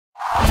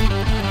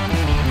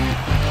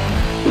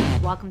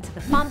welcome to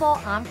the Fumble.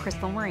 I'm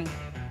Crystal Marine.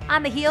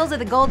 On the heels of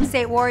the Golden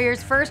State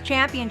Warriors' first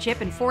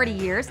championship in 40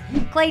 years,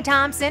 Klay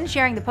Thompson,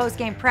 sharing the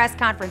postgame press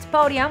conference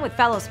podium with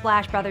fellow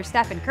Splash Brother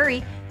Stephen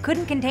Curry,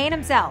 couldn't contain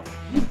himself.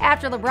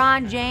 After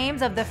LeBron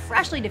James of the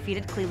freshly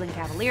defeated Cleveland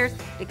Cavaliers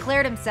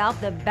declared himself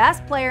the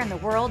best player in the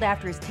world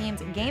after his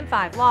team's Game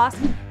 5 loss,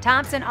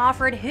 Thompson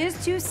offered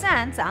his 2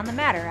 cents on the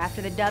matter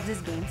after the Dubs'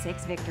 Game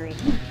 6 victory.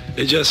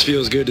 It just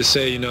feels good to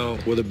say,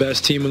 we're the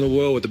best team in the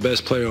world with the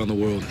best player on the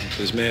world.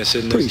 This man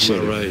sitting next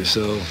to my right,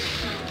 so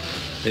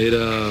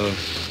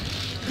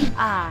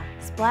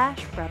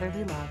Splash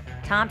Brotherly love.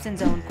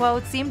 Thompson's own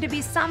quotes seemed to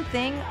be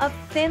something of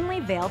thinly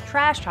veiled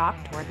trash talk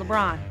toward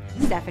LeBron.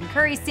 Stephen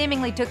Curry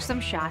seemingly took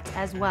some shots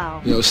as well.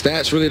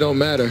 Stats really don't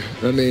matter.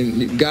 I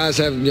mean, guys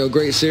have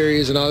great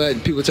series and all that,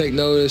 and people take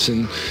notice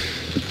and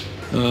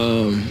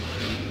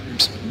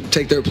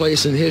take their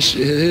place in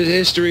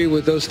history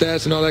with those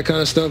stats and all that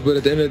kind of stuff. But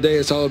at the end of the day,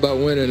 it's all about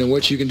winning and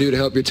what you can do to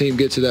help your team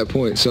get to that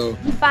point. So,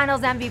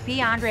 Finals MVP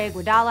Andre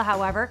Iguodala,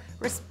 however,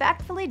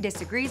 respectfully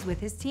disagrees with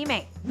his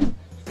teammate.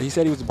 He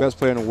said he was the best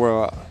player in the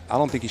world. I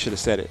don't think he should have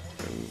said it.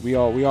 We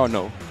all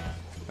know.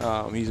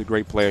 He's a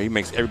great player. He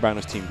makes everybody on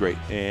his team great.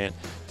 And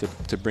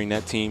to bring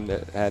that team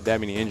that had that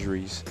many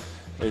injuries,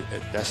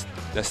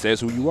 that says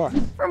who you are.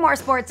 For more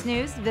sports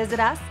news, visit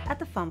us at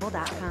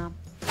thefumble.com.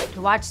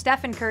 To watch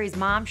Stephen Curry's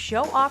mom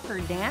show off her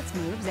dance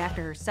moves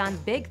after her son's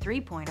big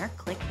three-pointer,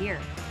 click here.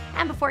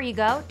 And before you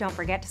go, don't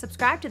forget to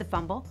subscribe to The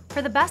Fumble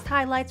for the best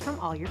highlights from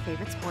all your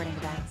favorite sporting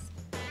events.